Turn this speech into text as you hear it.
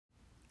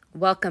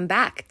Welcome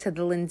back to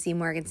the Lindsay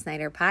Morgan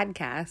Snyder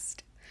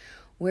podcast,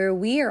 where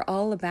we are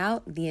all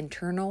about the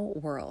internal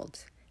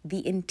world,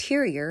 the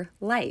interior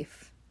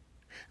life.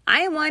 I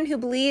am one who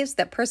believes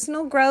that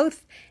personal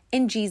growth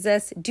and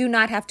Jesus do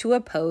not have to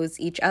oppose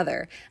each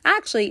other.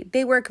 Actually,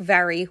 they work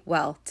very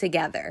well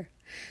together.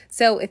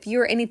 So if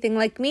you're anything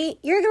like me,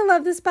 you're going to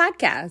love this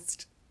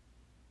podcast.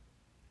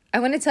 I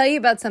want to tell you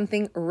about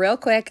something real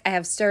quick I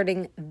have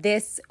starting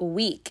this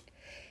week.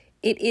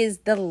 It is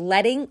the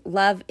Letting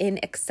Love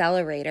In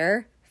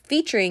Accelerator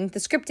featuring the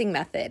scripting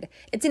method.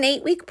 It's an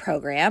 8-week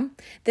program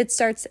that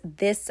starts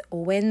this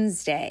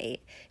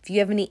Wednesday. If you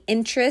have any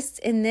interest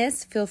in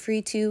this, feel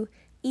free to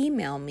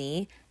email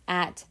me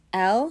at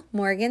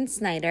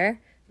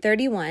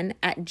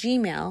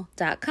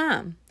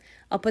lmorgansnyder31@gmail.com.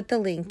 I'll put the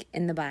link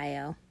in the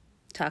bio.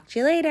 Talk to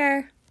you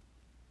later.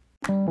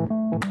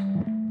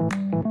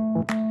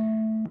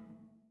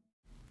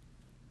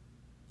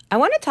 I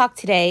want to talk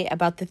today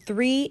about the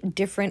 3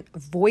 different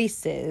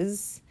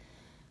voices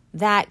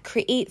that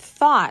create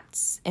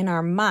thoughts in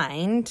our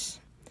mind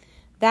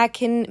that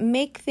can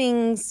make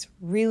things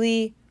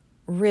really,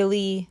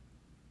 really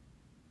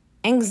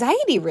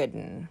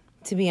anxiety-ridden,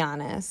 to be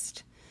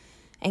honest.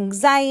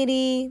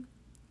 Anxiety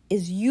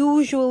is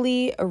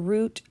usually a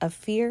root of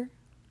fear.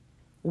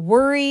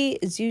 Worry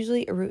is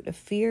usually a root of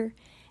fear.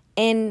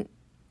 And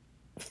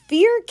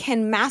fear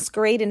can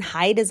masquerade and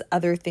hide as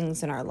other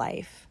things in our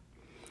life.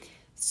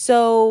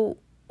 So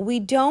we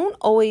don't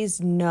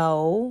always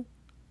know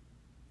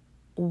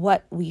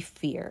what we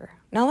fear.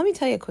 Now, let me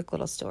tell you a quick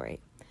little story.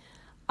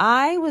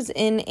 I was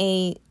in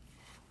a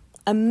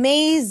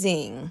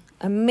amazing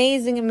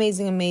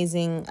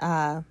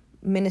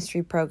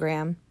ministry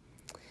program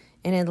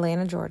in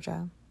Atlanta,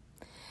 Georgia,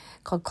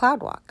 called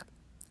Cloudwalk.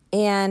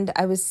 And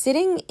I was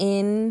sitting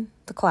in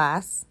the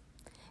class,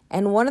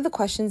 and one of the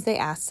questions they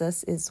asked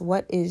us is,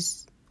 what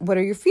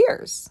are your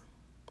fears?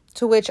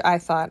 To which I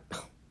thought,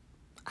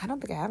 I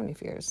don't think I have any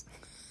fears.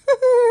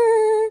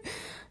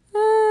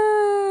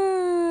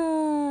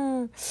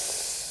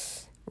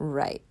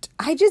 Right.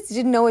 I just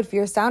didn't know what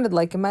fear sounded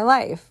like in my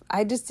life.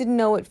 I just didn't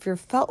know what fear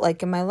felt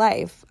like in my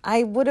life.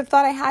 I would have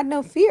thought I had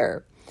no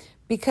fear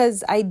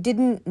because I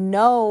didn't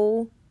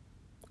know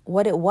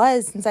what it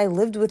was since I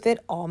lived with it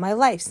all my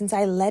life. Since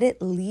I let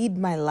it lead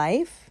my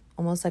life,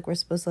 almost like we're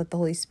supposed to let the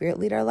Holy Spirit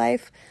lead our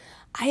life,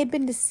 I had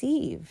been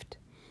deceived.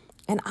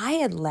 And I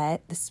had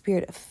let the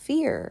spirit of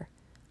fear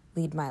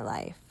lead my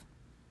life.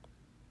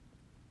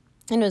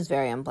 And it was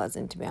very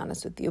unpleasant, to be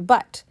honest with you.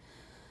 But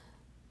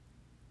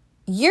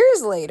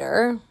years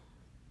later,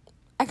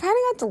 I kind of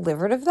got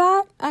delivered of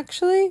that,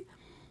 actually.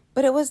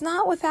 But it was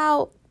not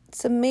without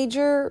some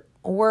major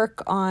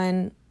work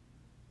on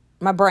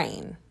my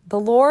brain. The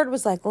Lord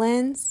was like,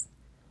 Linz,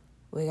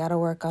 we got to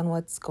work on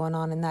what's going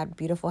on in that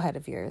beautiful head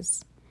of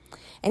yours.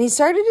 And he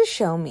started to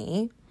show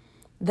me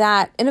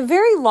that in a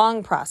very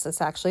long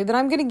process, actually, that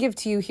I'm going to give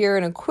to you here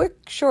in a quick,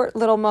 short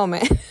little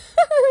moment,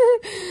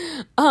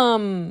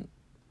 kind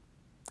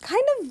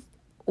of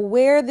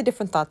where the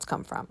different thoughts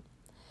come from.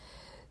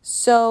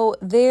 So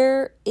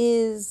there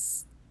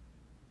is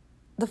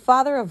the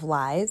father of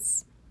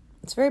lies.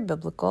 It's very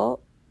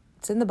biblical.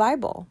 It's in the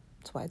Bible.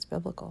 That's why it's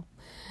biblical.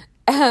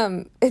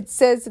 It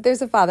says that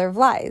there's a father of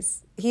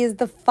lies. He is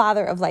the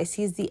father of lies.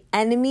 He's the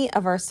enemy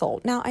of our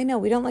soul. Now, I know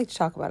we don't like to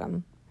talk about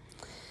him.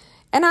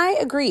 And I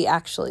agree,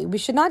 actually. We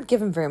should not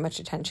give him very much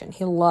attention.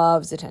 He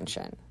loves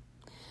attention.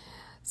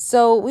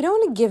 So we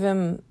don't want to give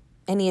him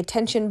any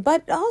attention,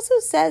 but it also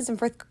says in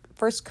 1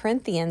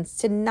 Corinthians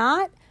to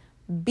not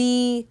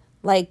be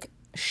like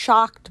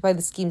shocked by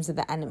the schemes of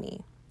the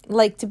enemy,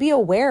 like to be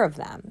aware of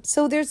them.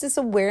 So there's this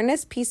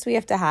awareness piece we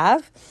have to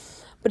have,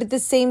 but at the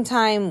same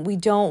time, we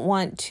don't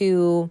want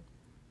to,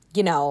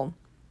 we don't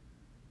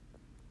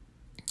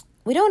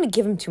want to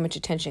give him too much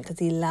attention because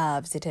he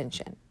loves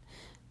attention.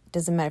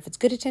 Doesn't matter if it's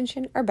good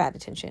attention or bad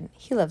attention.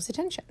 He loves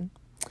attention.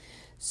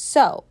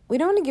 So we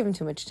don't want to give him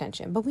too much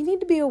attention, but we need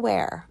to be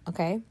aware,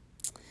 okay?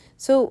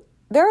 So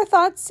there are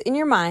thoughts in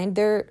your mind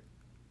that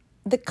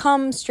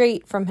come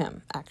straight from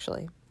him,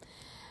 actually.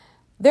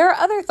 There are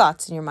other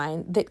thoughts in your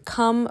mind that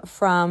come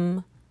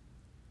from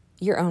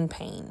your own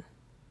pain.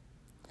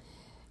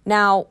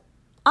 Now,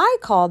 I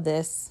call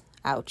this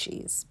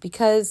ouchies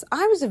because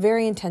I was a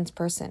very intense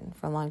person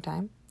for a long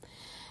time.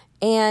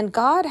 And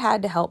God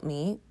had to help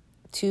me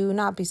to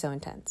not be so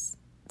intense.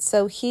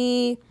 So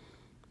he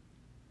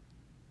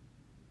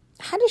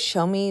had to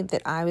show me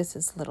that I was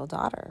his little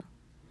daughter.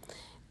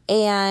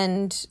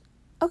 And,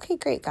 okay,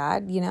 great,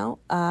 God,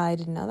 I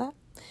didn't know that.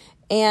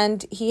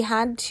 And he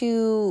had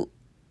to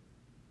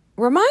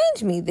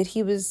remind me that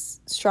he was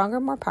stronger,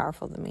 more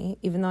powerful than me,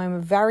 even though I'm a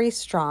very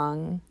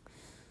strong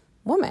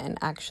woman,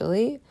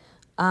 actually,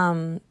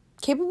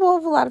 capable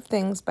of a lot of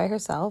things by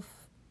herself.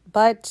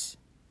 But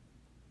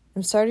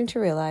I'm starting to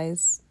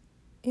realize,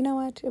 you know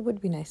what? It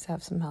would be nice to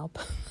have some help.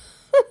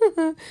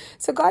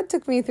 So God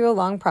took me through a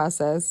long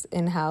process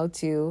in how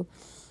to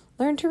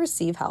learn to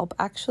receive help,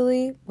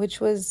 actually, which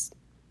was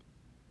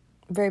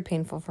very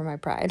painful for my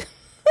pride.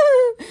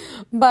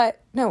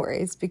 But no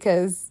worries,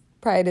 because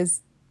pride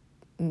is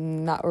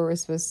not where we're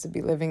supposed to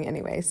be living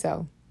anyway.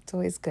 So it's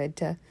always good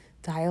to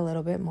die a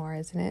little bit more,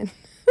 isn't it?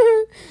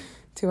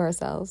 To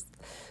ourselves,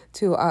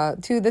 to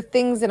the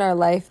things in our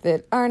life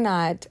that are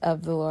not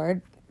of the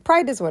Lord.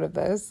 Pride is one of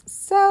those.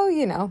 So,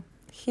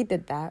 he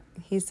did that.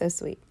 He's so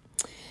sweet.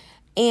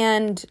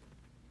 And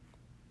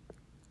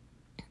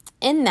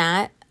in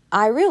that,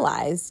 I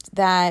realized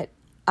that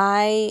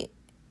I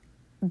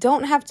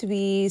don't have to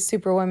be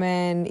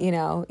superwoman,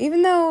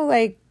 even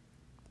though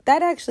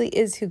that actually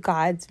is who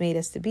God's made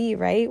us to be,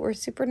 right? We're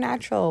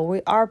supernatural.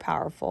 We are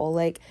powerful.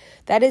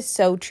 That is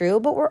so true,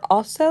 but we're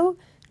also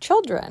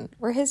children.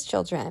 We're his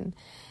children.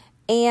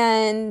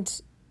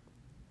 And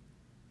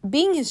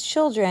being his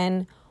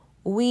children,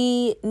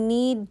 we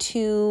need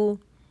to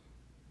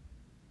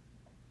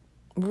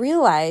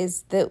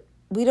realize that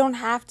we don't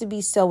have to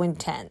be so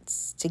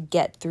intense to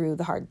get through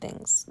the hard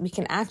things. We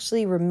can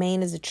actually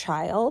remain as a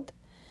child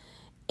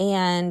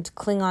and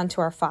cling on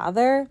to our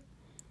Father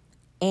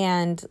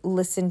and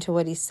listen to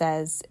what he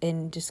says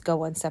and just go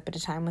one step at a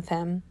time with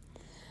him.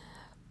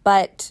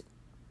 But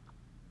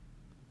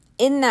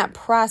in that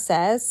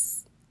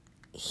process,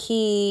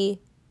 he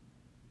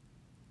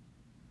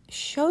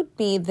showed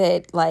me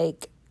that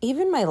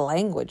even my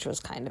language was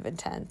kind of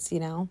intense,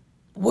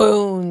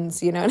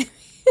 wounds, you know what I mean?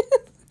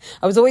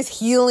 I was always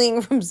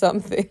healing from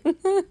something.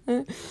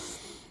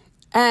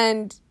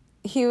 And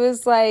he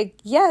was like,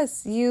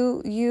 yes,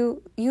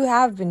 you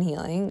have been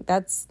healing.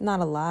 That's not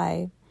a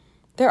lie.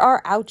 There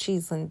are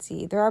ouchies,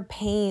 Lindsay. There are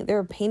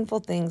painful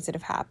things that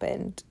have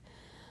happened.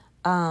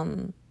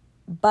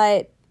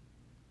 But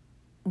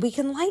we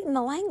can lighten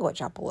the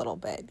language up a little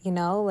bit,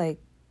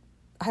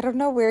 I don't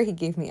know where he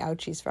gave me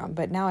ouchies from,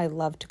 but now I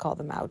love to call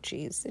them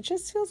ouchies. It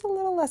just feels a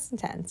little less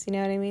intense, you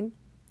know what I mean?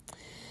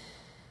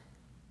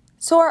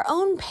 So our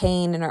own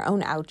pain and our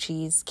own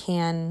ouchies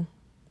can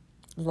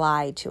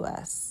lie to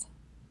us.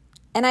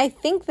 And I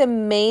think the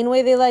main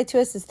way they lie to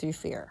us is through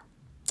fear.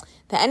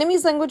 The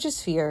enemy's language is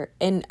fear,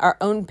 and our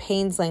own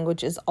pain's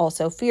language is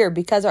also fear,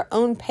 because our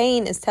own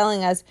pain is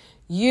telling us,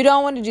 you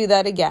don't want to do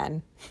that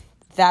again.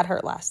 That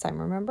hurt last time,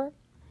 remember?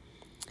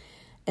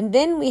 And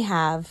then we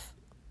have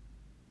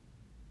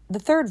the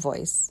third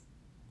voice,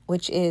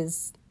 which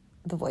is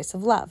the voice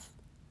of love.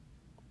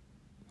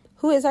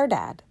 Who is our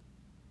dad?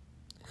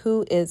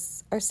 Who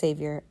is our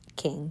Savior,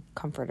 King,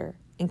 Comforter,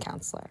 and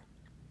Counselor?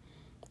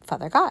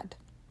 Father God.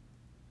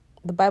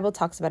 The Bible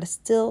talks about a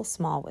still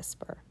small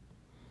whisper.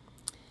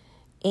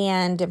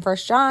 And in 1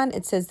 John,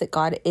 it says that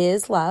God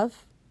is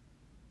love.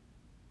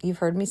 You've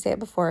heard me say it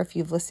before if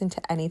you've listened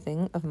to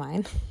anything of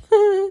mine.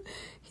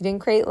 He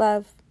didn't create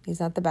love. He's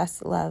not the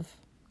best at love.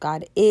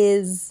 God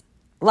is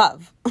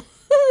love.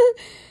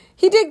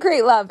 He did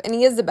create love, and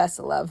he is the best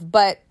at love.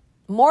 But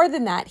more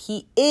than that,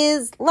 he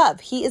is love.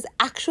 He is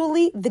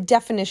actually the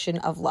definition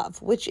of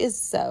love, which is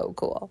so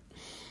cool.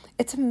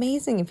 It's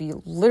amazing if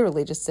you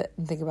literally just sit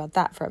and think about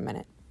that for a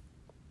minute.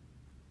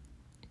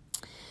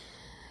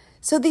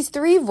 So these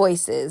three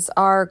voices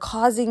are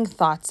causing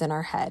thoughts in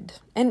our head.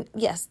 And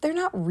yes, they're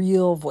not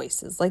real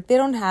voices. They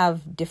don't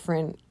have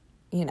different,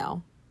 they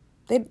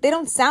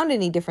don't sound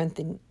any different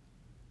than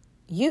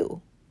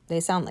you. They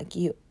sound like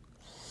you.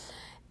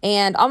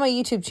 And on my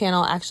YouTube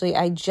channel, actually,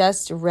 I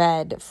just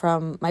read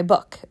from my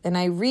book. And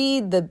I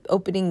read the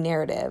opening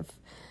narrative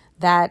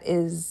that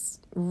is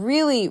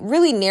really,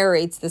 really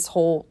narrates this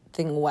whole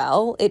thing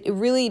well. It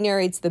really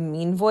narrates the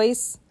mean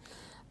voice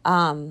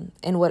and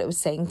what it was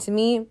saying to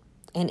me.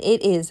 And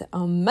it is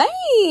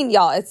mean,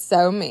 y'all. It's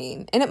so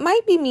mean. And it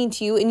might be mean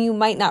to you, and you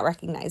might not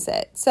recognize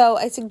it. So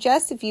I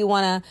suggest if you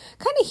want to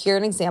kind of hear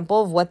an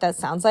example of what that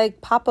sounds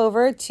like, pop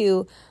over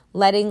to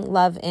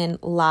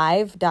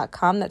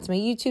lettingloveinlive.com. That's my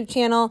YouTube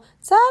channel.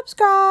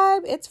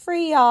 Subscribe. It's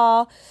free,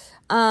 y'all.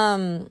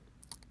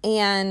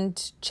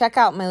 And check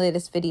out my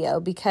latest video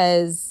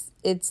because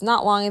it's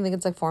not long. I think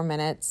it's 4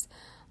 minutes.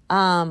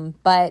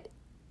 But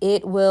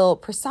it will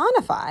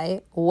personify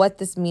what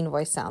this mean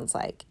voice sounds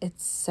like.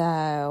 It's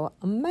so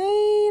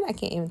mean. I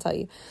can't even tell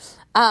you.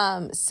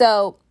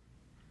 So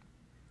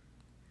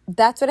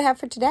that's what I have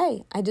for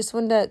today. I just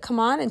wanted to come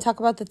on and talk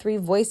about the three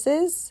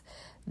voices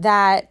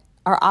that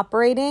are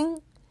operating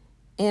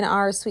in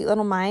our sweet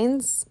little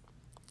minds.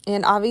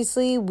 And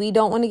obviously, we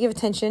don't want to give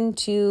attention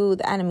to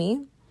the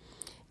enemy.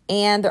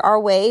 And there are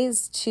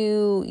ways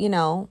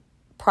to,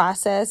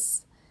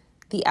 process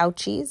the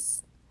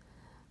ouchies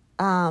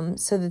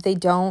so that they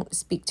don't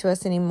speak to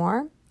us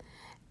anymore.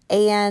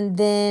 And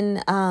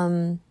then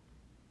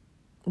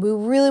we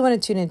really want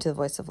to tune into the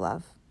voice of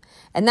love.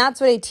 And that's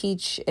what I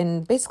teach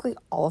in basically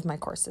all of my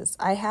courses.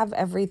 I have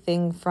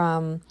everything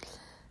from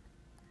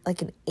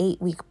an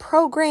 8-week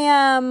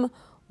program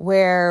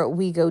where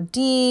we go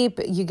deep.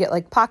 You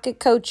get pocket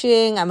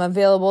coaching. I'm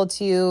available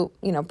to you,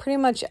 pretty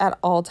much at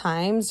all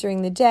times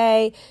during the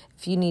day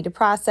if you need to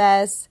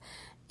process.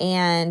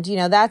 And,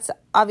 that's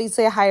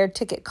obviously a higher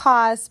ticket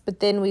cost. But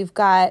then we've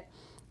got,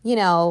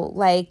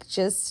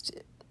 just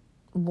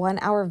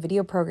 1-hour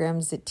video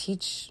programs that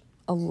teach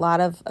a lot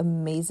of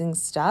amazing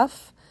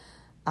stuff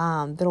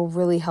that'll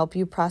really help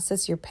you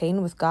process your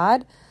pain with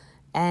God.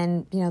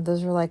 And,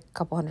 those were like a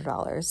couple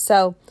 $100.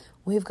 So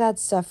we've got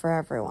stuff for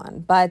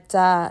everyone. But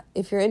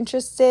if you're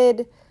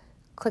interested,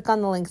 click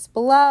on the links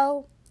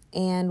below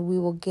and we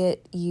will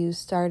get you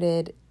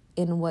started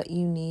in what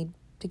you need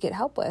to get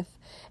help with.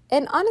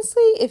 And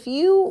honestly, if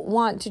you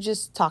want to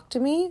just talk to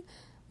me,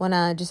 want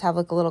to just have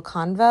like a little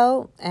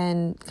convo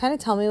and kind of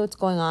tell me what's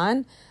going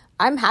on,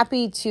 I'm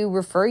happy to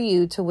refer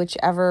you to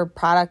whichever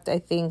product I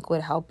think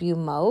would help you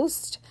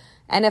most.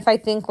 And if I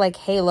think like,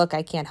 hey, look,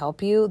 I can't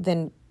help you,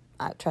 then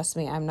trust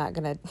me, I'm not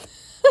going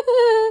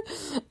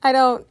to, I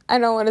don't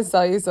want to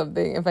sell you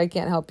something if I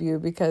can't help you,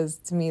 because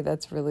to me,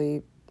 that's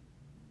really,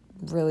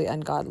 really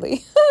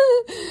ungodly.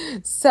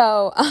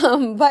 So,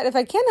 but if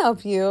I can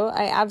help you,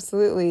 I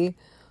absolutely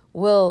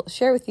will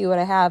share with you what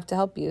I have to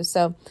help you.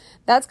 So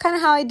that's kind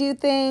of how I do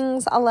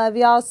things. I love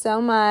y'all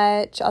so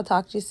much. I'll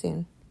talk to you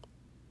soon.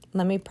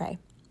 Let me pray.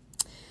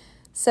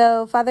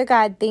 So, Father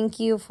God, thank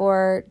you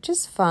for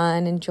just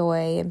fun and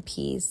joy and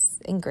peace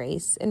and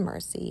grace and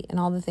mercy and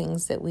all the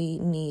things that we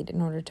need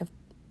in order to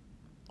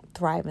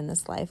thrive in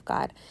this life,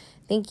 God.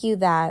 Thank you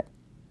that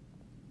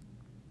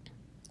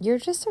you're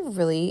just a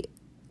really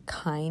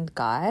kind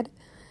God.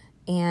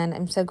 And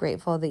I'm so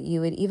grateful that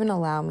you would even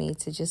allow me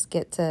to just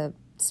get to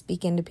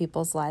speak into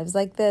people's lives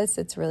like this.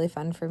 It's really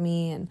fun for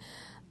me. And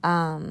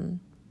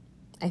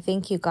I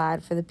thank you,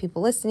 God, for the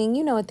people listening.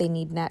 You know what they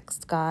need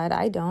next, God.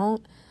 I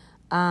don't.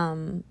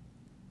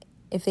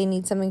 If they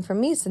need something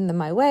from me, send them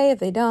my way. If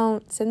they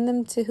don't, send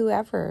them to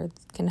whoever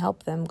can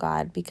help them,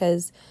 God,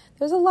 because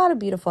there's a lot of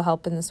beautiful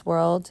help in this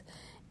world.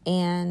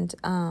 And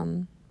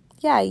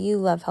you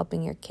love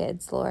helping your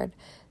kids, Lord.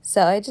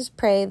 So I just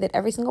pray that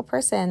every single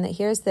person that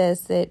hears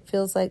this, that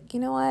feels like, you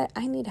know what,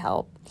 I need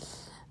help.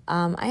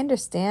 I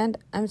understand.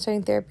 I'm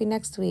starting therapy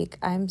next week.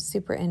 I'm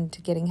super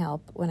into getting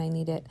help when I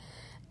need it,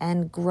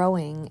 and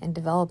growing and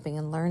developing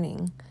and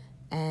learning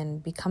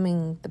and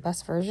becoming the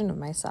best version of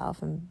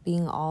myself and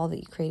being all that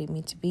you created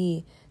me to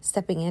be,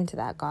 stepping into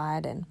that,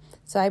 God. And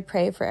so I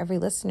pray for every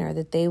listener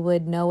that they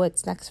would know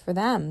what's next for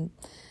them,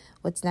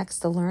 what's next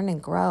to learn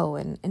and grow,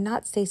 and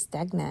not stay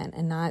stagnant,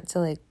 and not to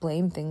like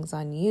blame things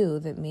on you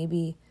that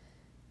maybe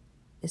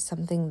is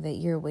something that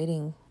you're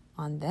waiting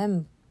on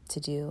them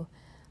to do.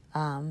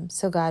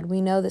 So God,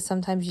 we know that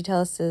sometimes you tell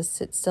us to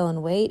sit still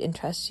and wait and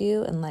trust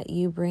you and let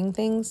you bring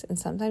things. And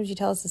sometimes you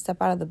tell us to step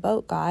out of the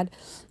boat, God.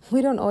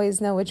 We don't always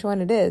know which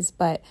one it is,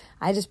 but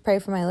I just pray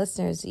for my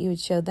listeners that you would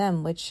show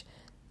them which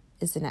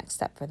is the next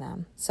step for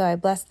them. So I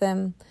bless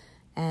them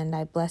and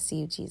I bless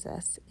you,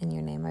 Jesus. In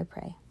your name I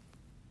pray.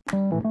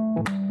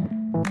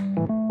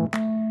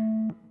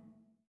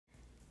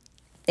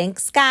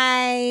 Thanks,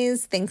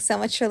 guys. Thanks so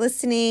much for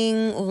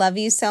listening. Love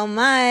you so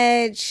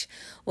much.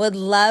 Would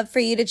love for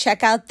you to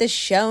check out the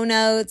show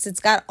notes. It's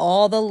got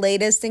all the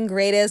latest and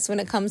greatest when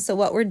it comes to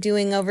what we're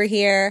doing over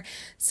here.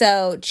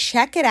 So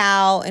check it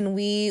out, and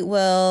we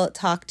will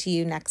talk to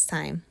you next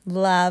time.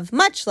 Love,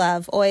 much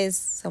love, always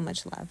so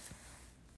much love.